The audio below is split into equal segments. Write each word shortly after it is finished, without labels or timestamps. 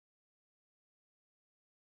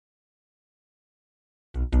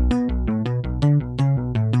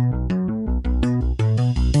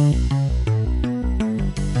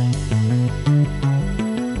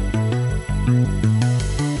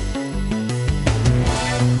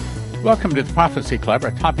Welcome to the Prophecy Club. Our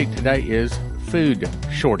topic today is food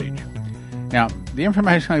shortage. Now, the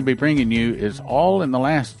information I'll be bringing you is all in the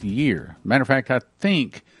last year. Matter of fact, I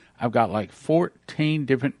think I've got like 14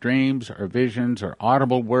 different dreams or visions or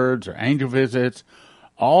audible words or angel visits,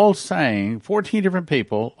 all saying, 14 different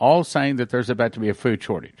people, all saying that there's about to be a food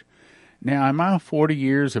shortage. Now, in my 40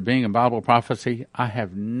 years of being in Bible prophecy, I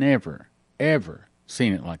have never, ever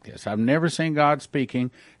seen it like this. I've never seen God speaking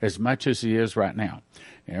as much as he is right now.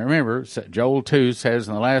 Now, remember, Joel 2 says,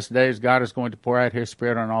 in the last days, God is going to pour out his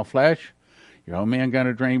Spirit on all flesh. Your old men going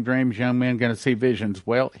to dream dreams, young men going to see visions.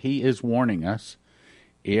 Well, he is warning us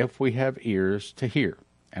if we have ears to hear,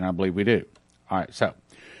 and I believe we do. All right, so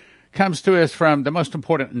comes to us from the most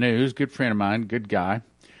important news, good friend of mine, good guy.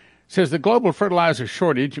 Says the global fertilizer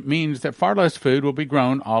shortage means that far less food will be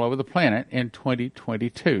grown all over the planet in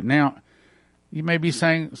 2022. Now, you may be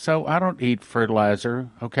saying, so I don't eat fertilizer.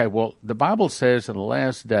 Okay, well, the Bible says in the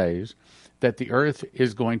last days that the earth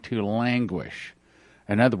is going to languish.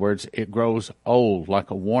 In other words, it grows old like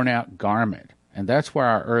a worn-out garment. And that's where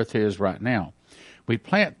our earth is right now. We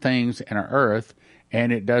plant things in our earth,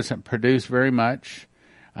 and it doesn't produce very much.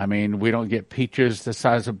 I mean, we don't get peaches the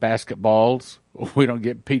size of basketballs. We don't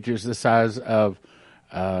get peaches the size of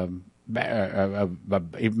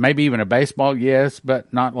maybe even a baseball, yes,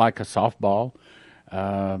 but not like a softball.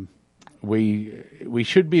 We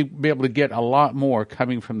should be able to get a lot more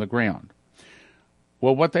coming from the ground.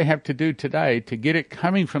 Well, what they have to do today to get it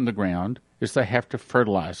coming from the ground is they have to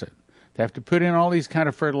fertilize it. They have to put in all these kind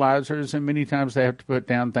of fertilizers, and many times they have to put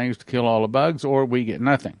down things to kill all the bugs, or we get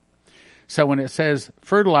nothing. So when it says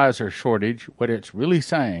fertilizer shortage, what it's really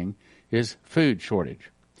saying is food shortage.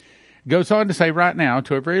 It goes on to say right now,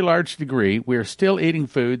 to a very large degree, we are still eating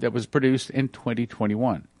food that was produced in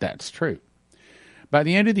 2021. That's true. By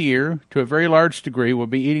the end of the year, to a very large degree, we'll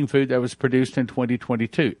be eating food that was produced in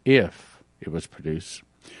 2022, if it was produced.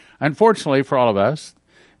 Unfortunately for all of us,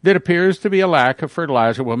 that appears to be a lack of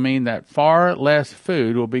fertilizer will mean that far less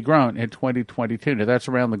food will be grown in 2022. Now, that's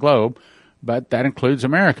around the globe, but that includes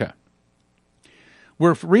America.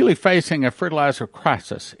 We're really facing a fertilizer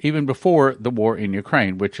crisis, even before the war in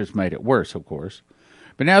Ukraine, which has made it worse, of course.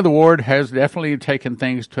 But now the war has definitely taken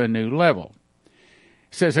things to a new level.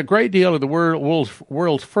 It says a great deal of the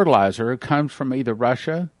world's fertilizer comes from either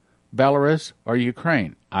Russia, Belarus, or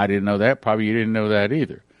Ukraine. I didn't know that. Probably you didn't know that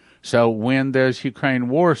either. So when this Ukraine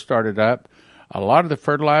war started up, a lot of the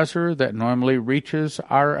fertilizer that normally reaches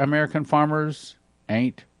our American farmers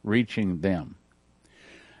ain't reaching them.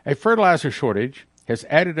 A fertilizer shortage has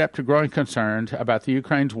added up to growing concerns about the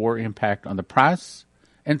Ukraine's war impact on the price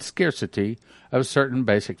and scarcity of certain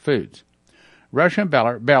basic foods. Russia and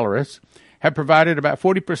Belarus have provided about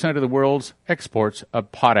 40% of the world's exports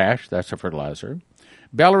of potash, that's a fertilizer.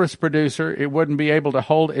 Belarus producer, it wouldn't be able to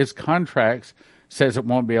hold its contracts, says it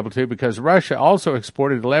won't be able to, because Russia also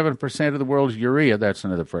exported 11% of the world's urea, that's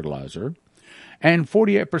another fertilizer, and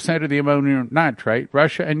 48% of the ammonium nitrate.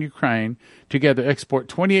 Russia and Ukraine together export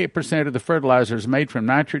 28% of the fertilizers made from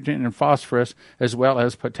nitrogen and phosphorus, as well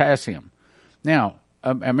as potassium. Now,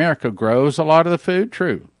 America grows a lot of the food,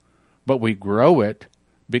 true, but we grow it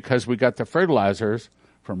because we got the fertilizers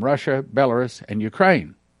from Russia, Belarus, and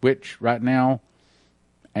Ukraine, which right now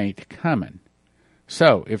ain't coming.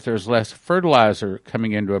 So if there's less fertilizer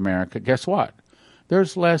coming into America, guess what?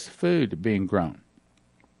 There's less food being grown.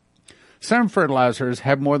 Some fertilizers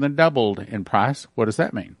have more than doubled in price. What does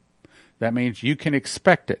that mean? That means you can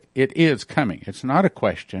expect it. It is coming. It's not a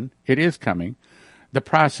question. It is coming. The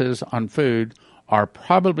prices on food are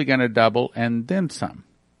probably going to double and then some.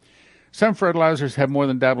 Some fertilizers have more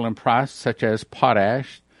than doubled in price, such as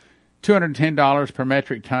potash, $210 per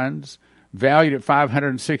metric tons, valued at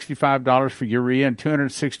 $565 for urea and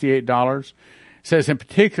 $268. It says in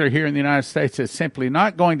particular here in the United States, it's simply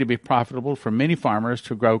not going to be profitable for many farmers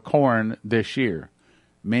to grow corn this year.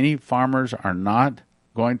 Many farmers are not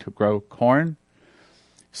going to grow corn.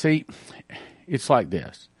 See, it's like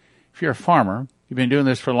this. If you're a farmer, you've been doing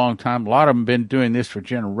this for a long time. A lot of them have been doing this for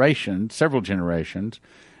generations, several generations.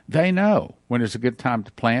 They know when it's a good time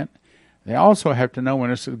to plant. They also have to know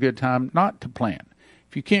when it's a good time not to plant.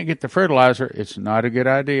 If you can't get the fertilizer, it's not a good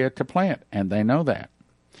idea to plant, and they know that.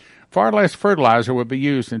 Far less fertilizer will be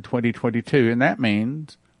used in 2022, and that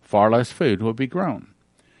means far less food will be grown.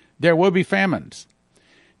 There will be famines.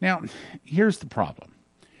 Now, here's the problem.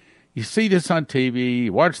 You see this on TV,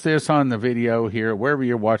 you watch this on the video here, wherever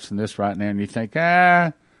you're watching this right now, and you think,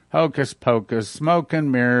 hocus pocus, smoke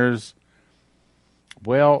and mirrors.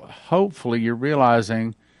 Well, hopefully you're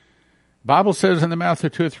realizing Bible says in the mouth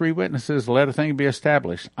of two or three witnesses, let a thing be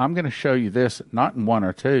established. I'm going to show you this, not in one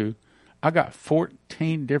or two. I got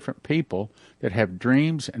 14 different people that have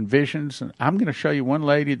dreams and visions. And I'm going to show you one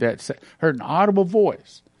lady that heard an audible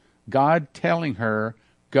voice, God telling her,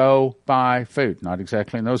 go buy food. Not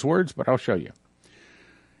exactly in those words, but I'll show you.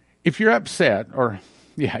 If you're upset, the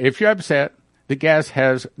gas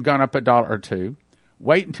has gone up $1 or $2,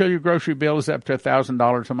 wait until your grocery bill is up to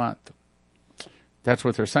 $1,000 a month. That's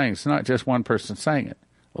what they're saying. It's not just one person saying it.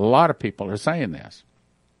 A lot of people are saying this.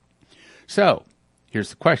 So,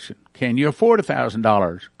 here's the question. Can you afford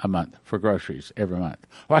 $1,000 a month for groceries every month?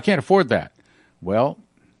 Well, I can't afford that. Well,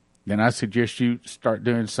 then I suggest you start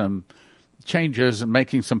doing some changes and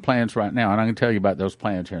making some plans right now. And I'm going to tell you about those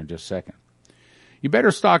plans here in just a second. You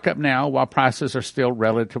better stock up now while prices are still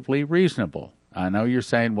relatively reasonable. I know you're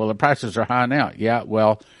saying, well, the prices are high now. Yeah,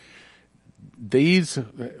 well, these,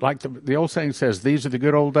 like the old saying says, these are the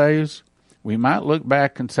good old days. We might look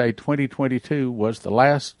back and say 2022 was the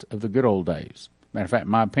last of the good old days. Matter of fact,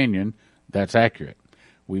 in my opinion, that's accurate.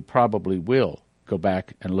 We probably will go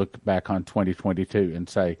back and look back on 2022 and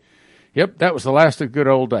say, yep, that was the last of the good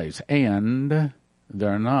old days. And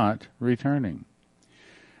they're not returning.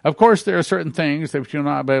 Of course, there are certain things that you'll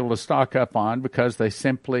not be able to stock up on because they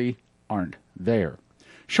simply aren't there.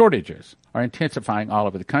 Shortages are intensifying all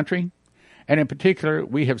over the country. And in particular,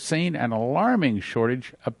 we have seen an alarming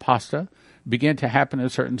shortage of pasta begin to happen in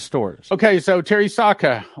certain stores. Okay, so Terry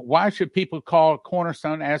Saka, why should people call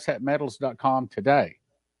CornerstoneAssetMetals.com today?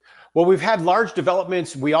 Well, we've had large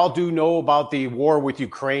developments. We all do know about the war with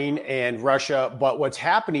Ukraine and Russia, but what's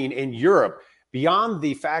happening in Europe, beyond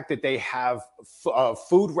the fact that they have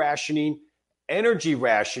food rationing, energy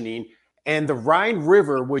rationing, and the Rhine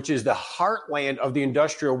River, which is the heartland of the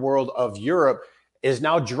industrial world of Europe, is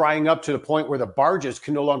now drying up to the point where the barges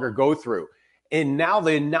can no longer go through. And now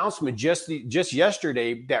the announcement just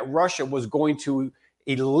yesterday that Russia was going to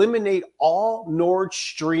eliminate all Nord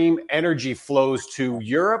Stream energy flows to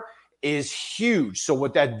Europe is huge. So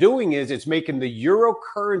what that's doing is it's making the euro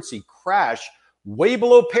currency crash way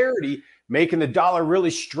below parity, making the dollar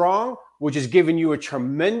really strong, which is giving you a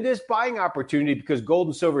tremendous buying opportunity because gold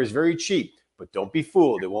and silver is very cheap. But don't be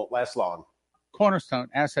fooled. It won't last long.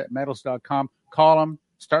 CornerstoneAssetMetals.com. Call them,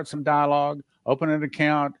 start some dialogue, open an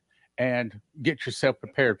account, and get yourself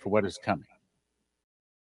prepared for what is coming.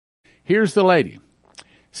 Here's the lady.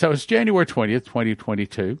 So it's January 20th,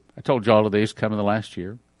 2022. I told you all of these coming the last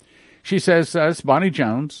year. She says, it's Bonnie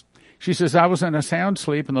Jones. She says, I was in a sound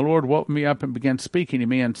sleep, and the Lord woke me up and began speaking to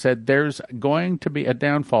me and said, there's going to be a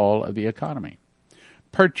downfall of the economy.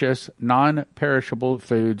 Purchase non-perishable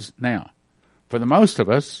foods now. For the most of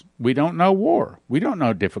us, we don't know war. We don't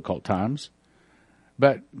know difficult times.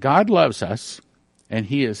 But God loves us, and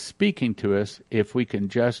He is speaking to us if we can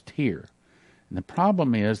just hear. And the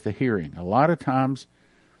problem is the hearing. A lot of times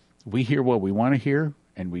we hear what we want to hear,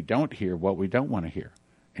 and we don't hear what we don't want to hear.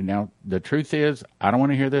 And now the truth is, I don't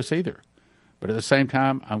want to hear this either. But at the same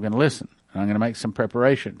time, I'm going to listen, and I'm going to make some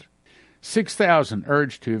preparations. 6,000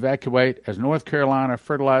 urged to evacuate as North Carolina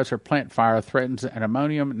fertilizer plant fire threatens an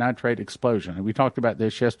ammonium nitrate explosion. And we talked about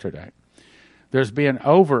this yesterday. There's been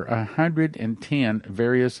over 110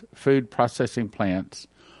 various food processing plants,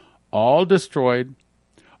 all destroyed,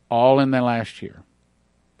 all in the last year.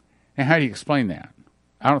 And how do you explain that?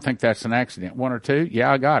 I don't think that's an accident. One or two?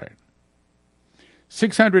 Yeah, I got it.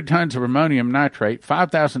 600 tons of ammonium nitrate,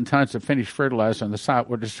 5,000 tons of finished fertilizer on the site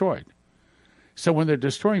were destroyed. So when they're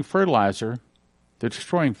destroying fertilizer, they're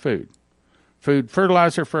destroying food. Food,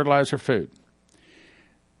 fertilizer, fertilizer, food.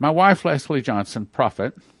 My wife, Leslie Johnson,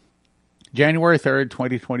 prophet, January 3rd,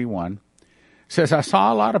 2021, says, I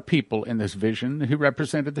saw a lot of people in this vision who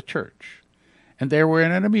represented the church. And they were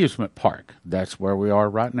in an amusement park. That's where we are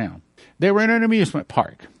right now. They were in an amusement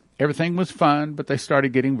park. Everything was fun, but they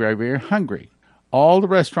started getting very, very hungry. All the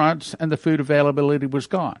restaurants and the food availability was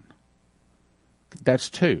gone. That's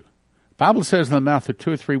two. The Bible says in the mouth of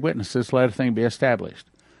 2 or 3 witnesses, let a thing be established.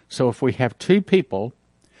 So if we have 2 people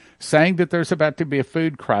saying that there's about to be a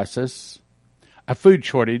food crisis, a food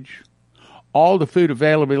shortage, all the food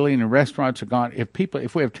availability in restaurants are gone.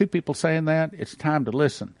 If we have 2 people saying that, it's time to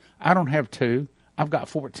listen. I don't have 2. I've got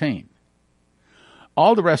 14.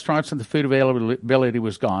 All the restaurants and the food availability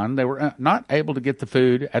was gone. They were not able to get the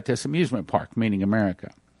food at this amusement park, meaning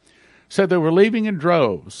America. So they were leaving in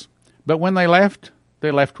droves. But when they left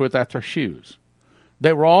without their shoes.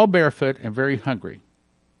 They were all barefoot and very hungry.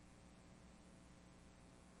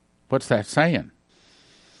 What's that saying?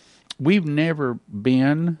 We've never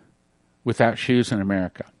been without shoes in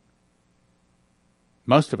America.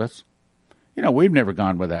 Most of us. We've never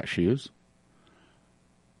gone without shoes.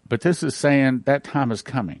 But this is saying that time is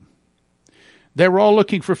coming. They were all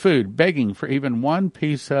looking for food, begging for even one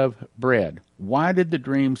piece of bread. Why did the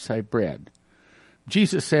dream say bread?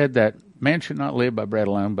 Jesus said that man should not live by bread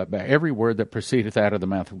alone, but by every word that proceedeth out of the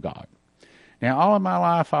mouth of God. Now, all of my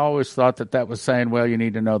life, I always thought that that was saying, well, you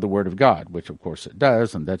need to know the word of God, which of course it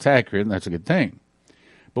does, and that's accurate, and that's a good thing.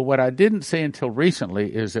 But what I didn't see until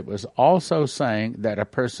recently is it was also saying that a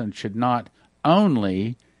person should not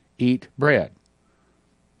only eat bread.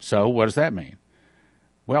 So what does that mean?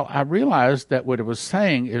 Well, I realized that what it was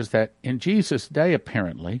saying is that in Jesus' day,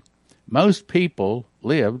 apparently, most people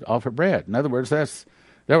lived off of bread. In other words,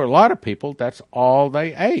 there were a lot of people, that's all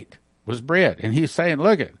they ate was bread. And he's saying,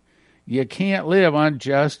 look it, you can't live on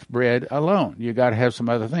just bread alone. You got to have some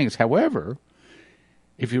other things. However,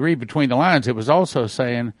 if you read between the lines, it was also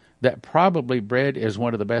saying that probably bread is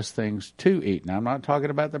one of the best things to eat. Now, I'm not talking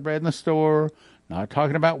about the bread in the store, not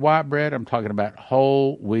talking about white bread. I'm talking about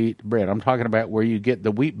whole wheat bread. I'm talking about where you get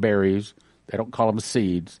the wheat berries. They don't call them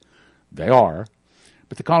seeds. They are.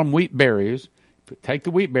 But they call them wheat berries. Take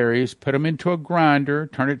the wheat berries, put them into a grinder,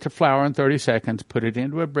 turn it to flour in 30 seconds, put it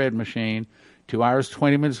into a bread machine. 2 hours,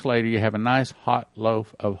 20 minutes later, you have a nice hot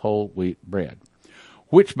loaf of whole wheat bread,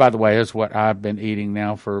 which, by the way, is what I've been eating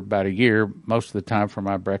now for about a year, most of the time for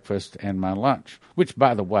my breakfast and my lunch, which,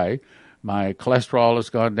 by the way, my cholesterol has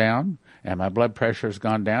gone down and my blood pressure has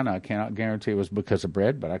gone down. I cannot guarantee it was because of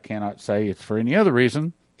bread, but I cannot say it's for any other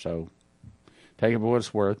reason, so take it for what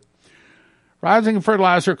it's worth. Rising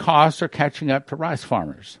fertilizer costs are catching up to rice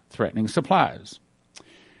farmers, threatening supplies.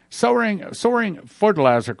 Soaring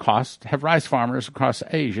fertilizer costs have rice farmers across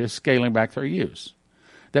Asia scaling back their use.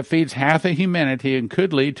 That feeds half of humanity and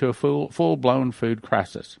could lead to a full-blown food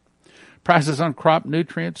crisis. Prices on crop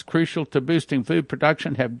nutrients crucial to boosting food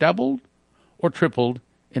production have doubled or tripled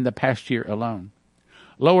in the past year alone.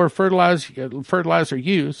 Lower fertilizer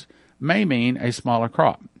use may mean a smaller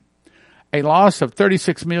crop. A loss of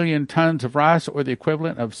 36 million tons of rice, or the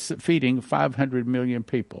equivalent of feeding 500 million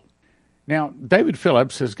people. Now, David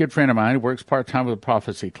Phillips is a good friend of mine. He works part-time with the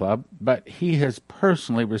Prophecy Club, but he has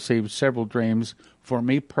personally received several dreams for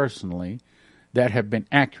me personally that have been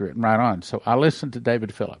accurate and right on. So I listened to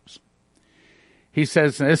David Phillips. He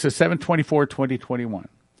says, and this is 7/24/2021.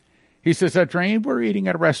 He says, I dreamed we're eating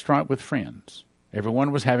at a restaurant with friends.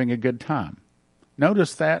 Everyone was having a good time.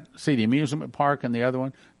 Notice that. See the amusement park and the other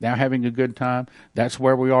one, now having a good time. That's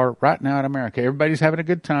where we are right now in America. Everybody's having a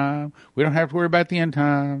good time. We don't have to worry about the end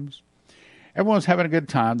times. Everyone's having a good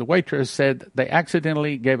time. The waitress said they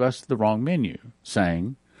accidentally gave us the wrong menu,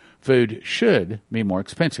 saying food should be more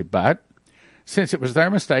expensive. But since it was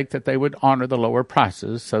their mistake that they would honor the lower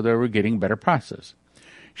prices, so they were getting better prices.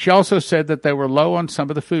 She also said that they were low on some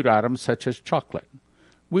of the food items, such as chocolate.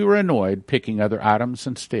 We were annoyed, picking other items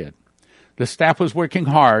instead. The staff was working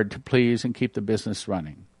hard to please and keep the business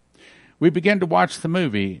running. We began to watch the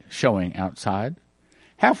movie showing outside.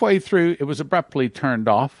 Halfway through, it was abruptly turned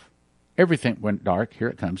off. Everything went dark. Here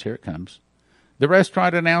it comes, here it comes. The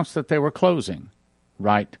restaurant announced that they were closing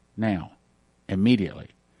right now,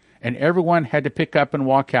 immediately. And everyone had to pick up and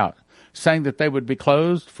walk out, saying that they would be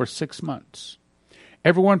closed for 6 months.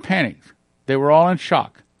 Everyone panicked. They were all in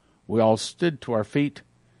shock. We all stood to our feet,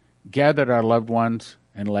 gathered our loved ones,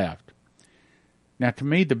 and left. Now, to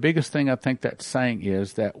me, the biggest thing I think that's saying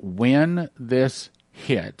is that when this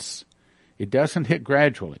hits, it doesn't hit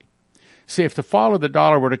gradually. See, if the fall of the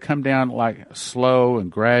dollar were to come down like slow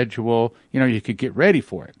and gradual, you could get ready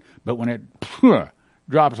for it. But when it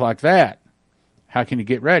drops like that, how can you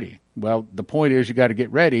get ready? Well, the point is you got to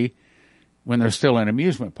get ready when they're still in an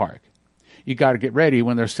amusement park. You got to get ready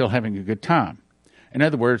when they're still having a good time. In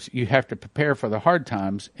other words, you have to prepare for the hard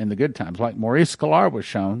times and the good times. Like Maurice Sklar was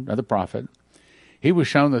shown, another prophet, he was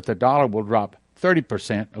shown that the dollar will drop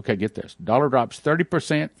 30%. Okay, get this. Dollar drops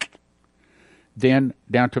 30%, then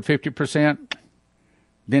down to 50%,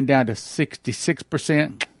 then down to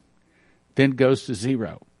 66%, then goes to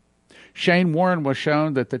zero. Shane Warren was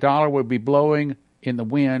shown that the dollar would be blowing in the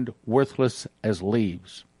wind, worthless as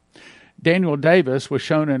leaves. Daniel Davis was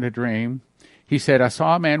shown in a dream. He said, I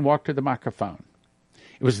saw a man walk to the microphone.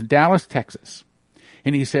 It was in Dallas, Texas.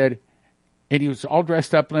 And he said, and he was all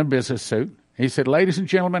dressed up in a business suit. He said, ladies and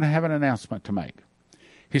gentlemen, I have an announcement to make.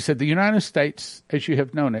 He said, the United States, as you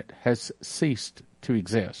have known it, has ceased to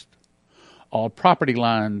exist. All property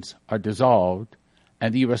lines are dissolved,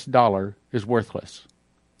 and the U.S. dollar is worthless.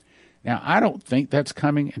 Now, I don't think that's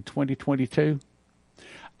coming in 2022.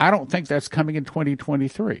 I don't think that's coming in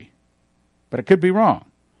 2023. But I could be wrong.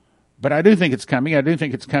 But I do think it's coming. I do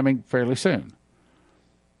think it's coming fairly soon.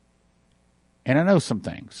 And I know some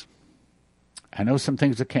things. I know some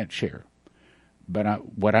things I can't share.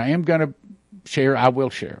 But what I am going to share, I will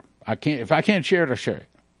share. If I can't share it, I'll share it.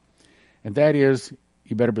 And that is,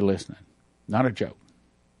 you better be listening. Not a joke.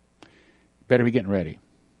 Better be getting ready.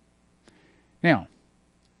 Now,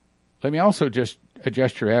 let me also just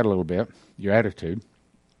adjust your attitude.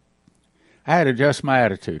 I had to adjust my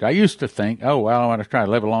attitude. I used to think, oh, well, I want to try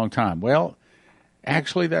to live a long time. Well,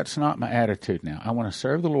 actually, that's not my attitude now. I want to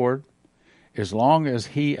serve the Lord as long as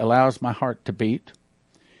He allows my heart to beat.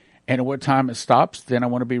 And at what time it stops, then I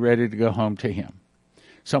want to be ready to go home to Him.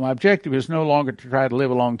 So my objective is no longer to try to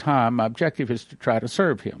live a long time. My objective is to try to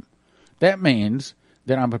serve Him. That means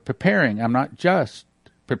that I'm preparing. I'm not just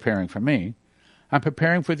preparing for me. I'm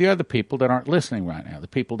preparing for the other people that aren't listening right now, the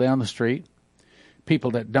people down the street,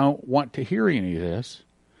 people that don't want to hear any of this,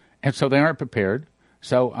 and so they aren't prepared.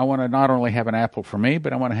 So I want to not only have an apple for me,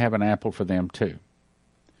 but I want to have an apple for them too.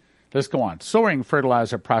 Let's go on. Soaring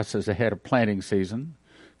fertilizer prices ahead of planting season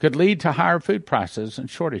could lead to higher food prices and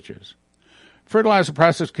shortages. Fertilizer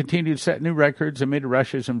prices continue to set new records amid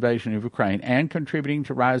Russia's invasion of Ukraine and contributing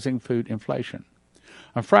to rising food inflation.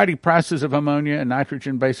 On Friday, prices of ammonia and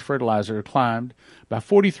nitrogen-based fertilizer climbed by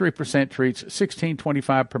 43% to reach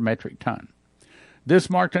 $16.25 per metric ton. This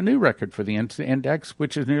marked a new record for the index,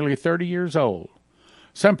 which is nearly 30 years old.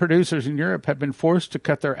 Some producers in Europe have been forced to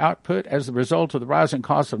cut their output as a result of the rising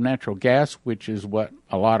cost of natural gas, which is what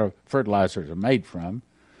a lot of fertilizers are made from,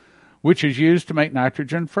 which is used to make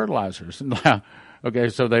nitrogen fertilizers. Okay,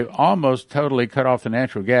 so they almost totally cut off the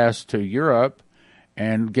natural gas to Europe,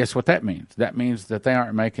 and guess what that means? That means that they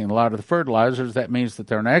aren't making a lot of the fertilizers. That means that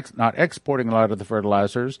they're not exporting a lot of the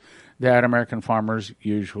fertilizers that American farmers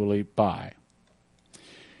usually buy.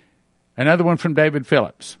 Another one from David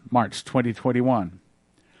Phillips, March 2021.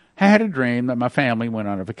 I had a dream that my family went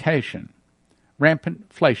on a vacation. Rampant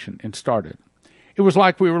inflation started. It was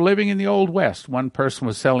like we were living in the Old West. One person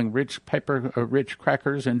was selling rich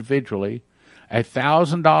crackers individually,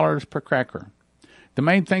 $1,000 per cracker. The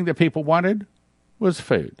main thing that people wanted was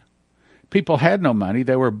food. People had no money.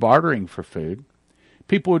 They were bartering for food.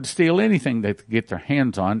 People would steal anything they could get their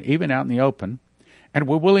hands on, even out in the open, and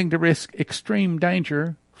were willing to risk extreme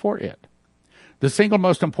danger for it. The single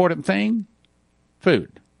most important thing?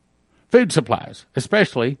 Food. Food supplies,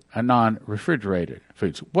 especially a non-refrigerated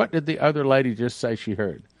foods. What did the other lady just say she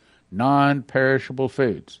heard? Non-perishable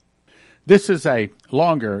foods. This is a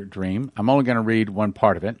longer dream. I'm only going to read one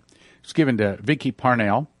part of it. It's given to Vicky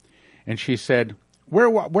Parnell, and she said,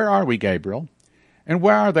 Where are we, Gabriel? And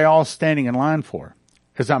where are they all standing in line for?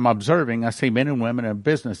 As I'm observing, I see men and women in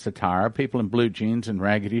business attire, people in blue jeans and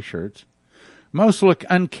raggedy shirts. Most look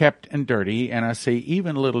unkempt and dirty, and I see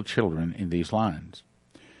even little children in these lines.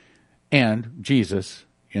 And Jesus,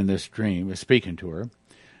 in this dream, is speaking to her.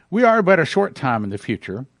 We are but a short time in the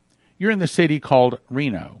future. You're in the city called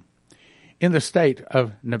Reno. In the state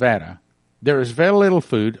of Nevada, there is very little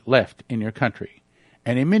food left in your country,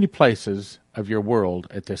 and in many places of your world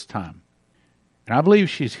at this time. And I believe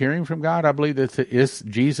she's hearing from God. I believe that it's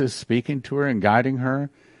Jesus speaking to her and guiding her,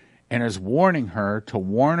 and is warning her to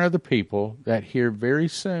warn other people that here very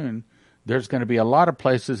soon there's going to be a lot of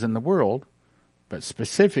places in the world, but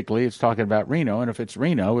specifically it's talking about Reno, and if it's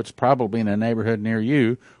Reno, it's probably in a neighborhood near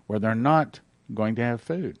you where they're not going to have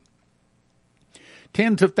food.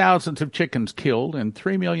 Tens of thousands of chickens killed and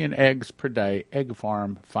 3 million eggs per day, egg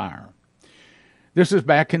farm fire. This is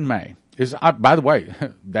back in May. By the way,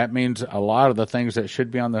 that means a lot of the things that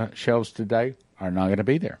should be on the shelves today are not going to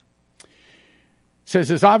be there.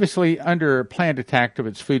 Says it's obviously under planned attack of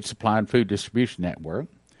its food supply and food distribution network.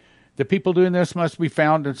 The people doing this must be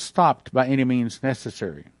found and stopped by any means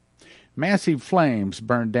necessary. Massive flames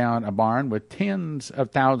burned down a barn with tens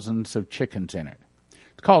of thousands of chickens in it.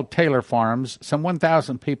 It's called Taylor Farms. Some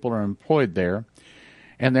 1,000 people are employed there,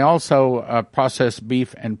 and they also process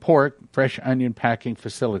beef and pork. Fresh onion packing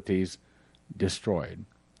facilities destroyed.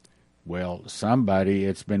 Well, somebody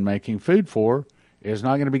it's been making food for is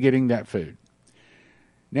not going to be getting that food.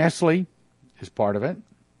 Nestle is part of it,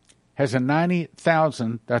 has a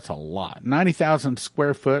 90,000, that's a lot, 90,000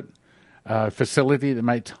 square foot facility that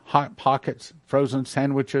makes Hot Pockets, frozen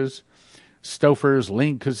sandwiches, Stouffer's,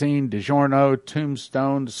 Lean Cuisine, DiGiorno,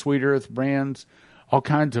 Tombstone, Sweet Earth brands, all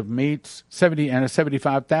kinds of meats, and a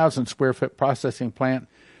 75,000 square foot processing plant,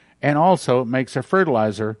 and also makes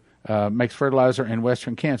fertilizer in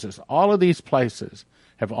western Kansas. All of these places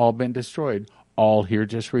have all been destroyed, all here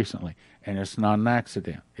just recently. And it's not an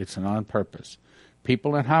accident. It's on purpose.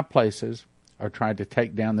 People in high places are trying to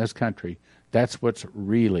take down this country. That's what's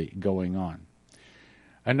really going on.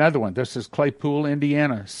 Another one, this is Claypool,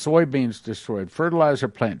 Indiana. Soybeans destroyed, fertilizer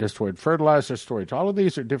plant destroyed, fertilizer storage. All of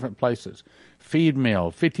these are different places. Feed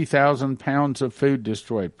mill, 50,000 pounds of food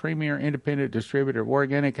destroyed. Premier independent distributor of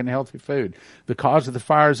organic and healthy food. The cause of the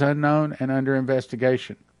fire is unknown and under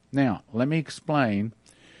investigation. Now, let me explain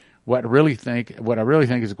what I really think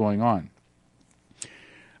is going on.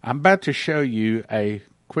 I'm about to show you a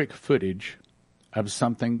quick footage of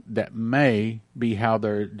something that may be how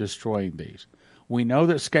they're destroying these. We know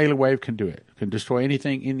that scalar wave can do it. It can destroy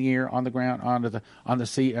anything in the air, on the ground, on the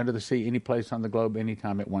sea, under the sea, any place on the globe,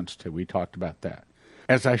 anytime it wants to. We talked about that.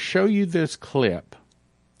 As I show you this clip,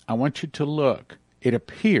 I want you to look. It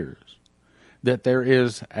appears that there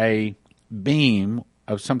is a beam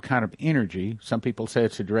of some kind of energy. Some people say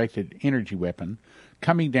it's a directed energy weapon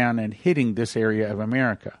coming down and hitting this area of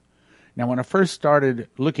America. Now, when I first started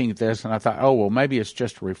looking at this, and I thought, oh, well, maybe it's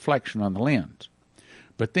just a reflection on the lens.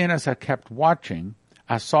 But then as I kept watching,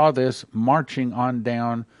 I saw this marching on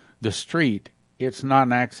down the street. It's not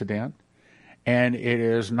an accident, and it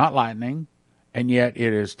is not lightning, and yet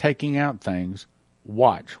it is taking out things.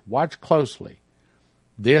 Watch closely.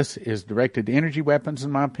 This is directed energy weapons,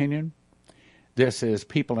 in my opinion. This is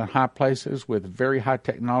people in high places with very high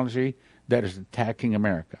technology that is attacking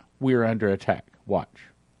America. We are under attack. Watch.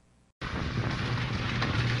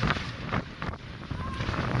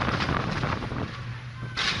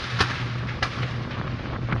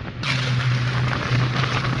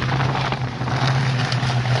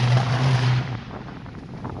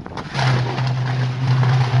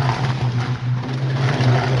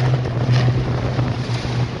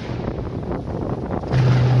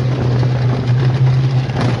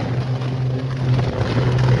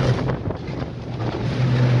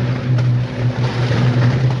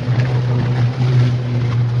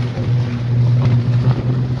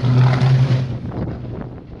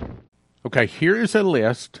 Okay, here is a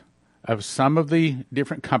list of some of the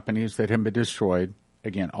different companies that have been destroyed,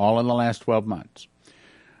 again, all in the last 12 months.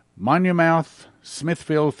 Monmouth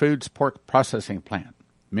Smithfield Foods Pork Processing Plant,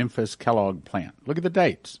 Memphis Kellogg Plant. Look at the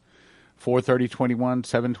dates. 4/30/21,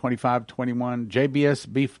 7/25/21, JBS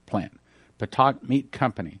Beef Plant, Patock Meat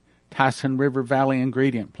Company, Tyson River Valley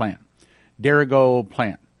Ingredient Plant, Darigold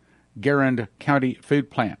Plant, Garand County Food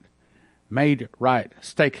Plant, Made Right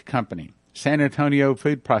Steak Company, San Antonio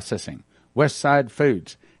Food Processing, Westside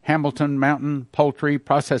Foods, Hamilton Mountain Poultry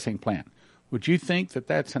Processing Plant. Would you think that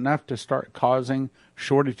that's enough to start causing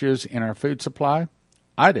shortages in our food supply?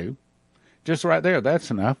 I do. Just right there,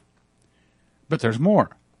 that's enough. But there's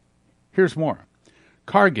more. Here's more.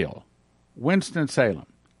 Cargill, Winston-Salem,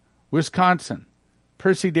 Wisconsin,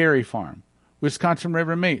 Percy Dairy Farm, Wisconsin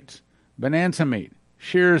River Meats, Bonanza Meat,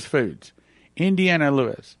 Shears Foods, Indiana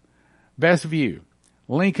Lewis, Best View,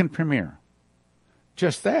 Lincoln Premier.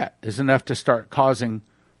 Just that is enough to start causing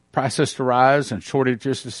prices to rise and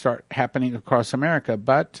shortages to start happening across America.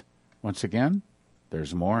 But, once again,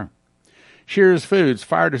 there's more. Shears Foods,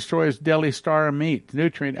 Fire Destroys Deli Star Meat,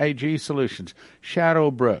 Nutrient AG Solutions,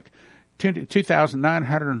 Shadowbrook,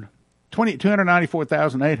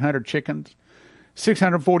 294,800 chickens,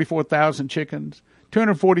 644,000 chickens,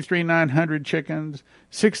 243,900 chickens,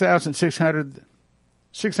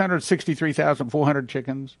 663,400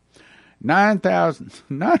 chickens,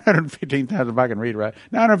 915,000, if I can read right,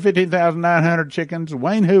 915,900 chickens,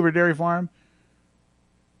 Wayne Hoover Dairy Farm.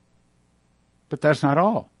 But that's not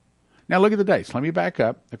all. Now look at the dates. Let me back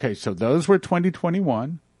up. Okay, so those were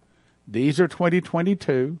 2021. These are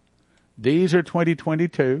 2022. These are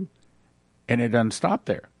 2022. And it doesn't stop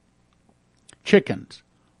there. Chickens,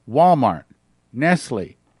 Walmart,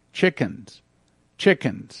 Nestle, chickens,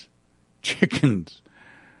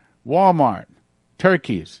 Walmart,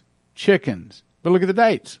 turkeys, chickens. But look at the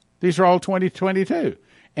dates. These are all 2022.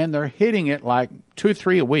 And they're hitting it like 2 or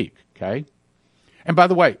 3 a week, okay? And by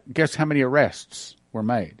the way, guess how many arrests were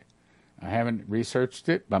made? I haven't researched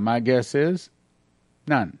it, but my guess is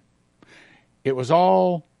none. It was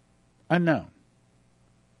all unknown.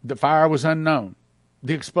 The fire was unknown.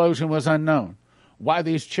 The explosion was unknown. Why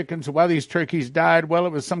these chickens, why these turkeys died? Well,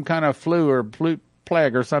 it was some kind of flu or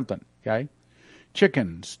plague or something, okay?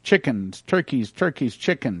 Chickens, turkeys,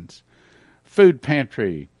 chickens. Food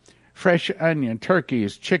pantry, fresh onion,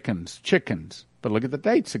 turkeys, chickens. But look at the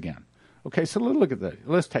dates again. Okay, so look at that.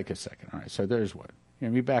 Let's take a second. All right, so there's what.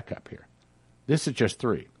 Let me back up here. This is just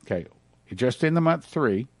 3. Okay, just in the month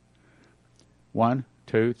 3. 1,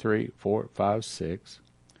 2, 3, 4, 5, 6,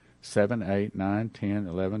 7, 8, 9, 10,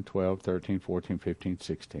 11, 12, 13, 14, 15,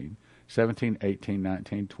 16, 17, 18,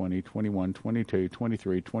 19, 20, 21, 22,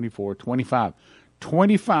 23, 24, 25.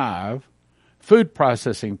 25 food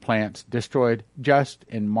processing plants destroyed just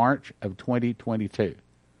in March of 2022.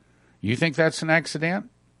 You think that's an accident?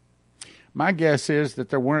 My guess is that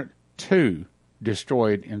there weren't 2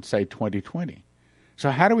 destroyed in, say, 2020. So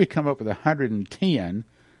how do we come up with 110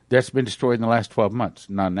 that's been destroyed in the last 12 months?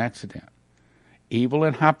 Not an accident. Evil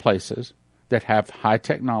in high places that have high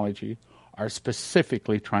technology are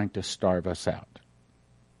specifically trying to starve us out.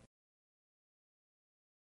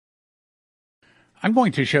 I'm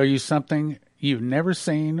going to show you something you've never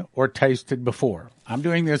seen or tasted before. I'm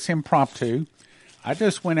doing this impromptu. I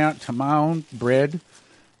just went out to my own bread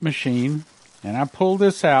machine and I pulled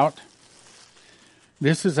this out.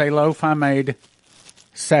 This is a loaf I made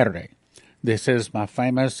Saturday. This is my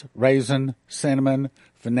famous raisin, cinnamon,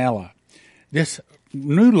 vanilla. This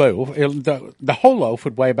new loaf, the whole loaf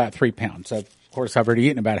would weigh about 3 pounds. Of course, I've already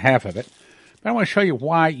eaten about half of it. But I want to show you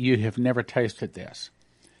why you have never tasted this.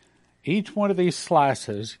 Each one of these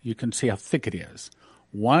slices, you can see how thick it is.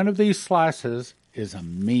 One of these slices is a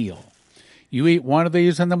meal. You eat one of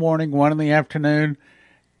these in the morning, one in the afternoon,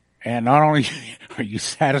 and not only are you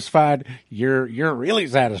satisfied, you're really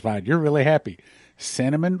satisfied. You're really happy.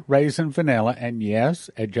 Cinnamon, raisin, vanilla, and yes,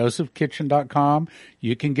 at josephkitchen.com,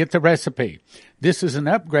 you can get the recipe. This is an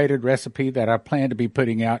upgraded recipe that I plan to be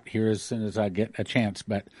putting out here as soon as I get a chance.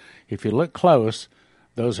 But if you look close,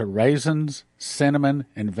 those are raisins, cinnamon,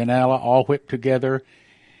 and vanilla all whipped together.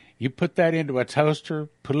 You put that into a toaster,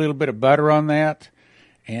 put a little bit of butter on that,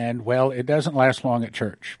 and, well, it doesn't last long at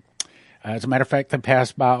church. As a matter of fact, they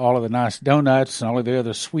pass by all of the nice donuts and all of the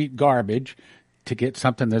other sweet garbage to get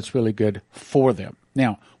something that's really good for them.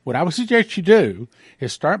 Now, what I would suggest you do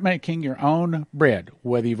is start making your own bread,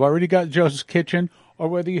 whether you've already got Joseph's Kitchen or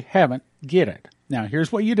whether you haven't, get it. Now,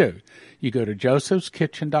 here's what you do. You go to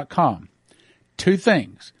josephskitchen.com. 2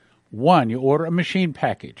 things. 1, you order a machine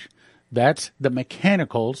package. That's the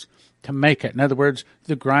mechanicals to make it. In other words,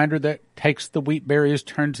 the grinder that takes the wheat berries,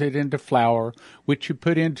 turns it into flour, which you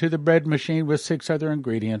put into the bread machine with 6 other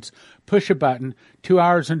ingredients. Push a button. 2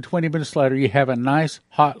 hours and 20 minutes later, you have a nice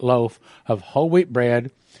hot loaf of whole wheat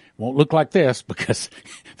bread. Won't look like this because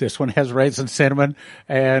this one has raisin, cinnamon,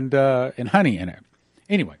 and honey in it.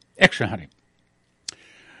 Anyway, extra honey.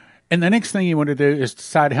 And the next thing you want to do is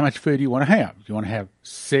decide how much food you want to have. You want to have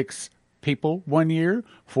 6 people 1 year,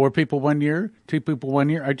 4 people 1 year, 2 people 1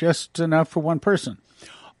 year, or just enough for one person.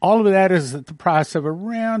 All of that is at the price of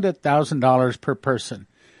around $1,000 per person.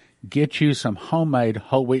 Get you some homemade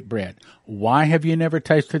whole wheat bread. Why have you never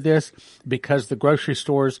tasted this? Because the grocery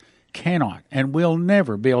stores cannot and will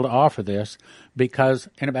never be able to offer this because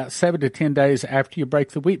in about 7 to 10 days after you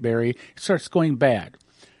break the wheat berry, it starts going bad.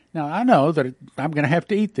 Now, I know that I'm going to have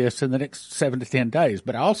to eat this in the next 7 to 10 days,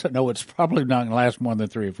 but I also know it's probably not going to last more than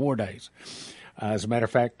 3 or 4 days. As a matter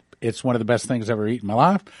of fact, it's one of the best things I've ever eaten in my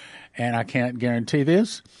life, and I can't guarantee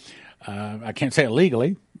this. I can't say it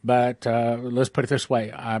legally, but let's put it this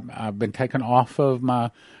way. I've been taken off of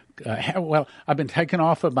my I've been taken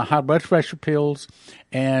off of my high blood pressure pills,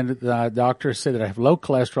 and the doctor said that I have low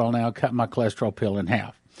cholesterol now, cut my cholesterol pill in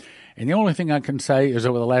half. And the only thing I can say is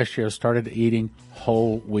over the last year, I started eating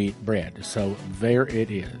whole wheat bread. So there it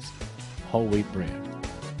is, whole wheat bread.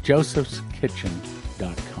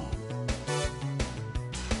 josephskitchen.com.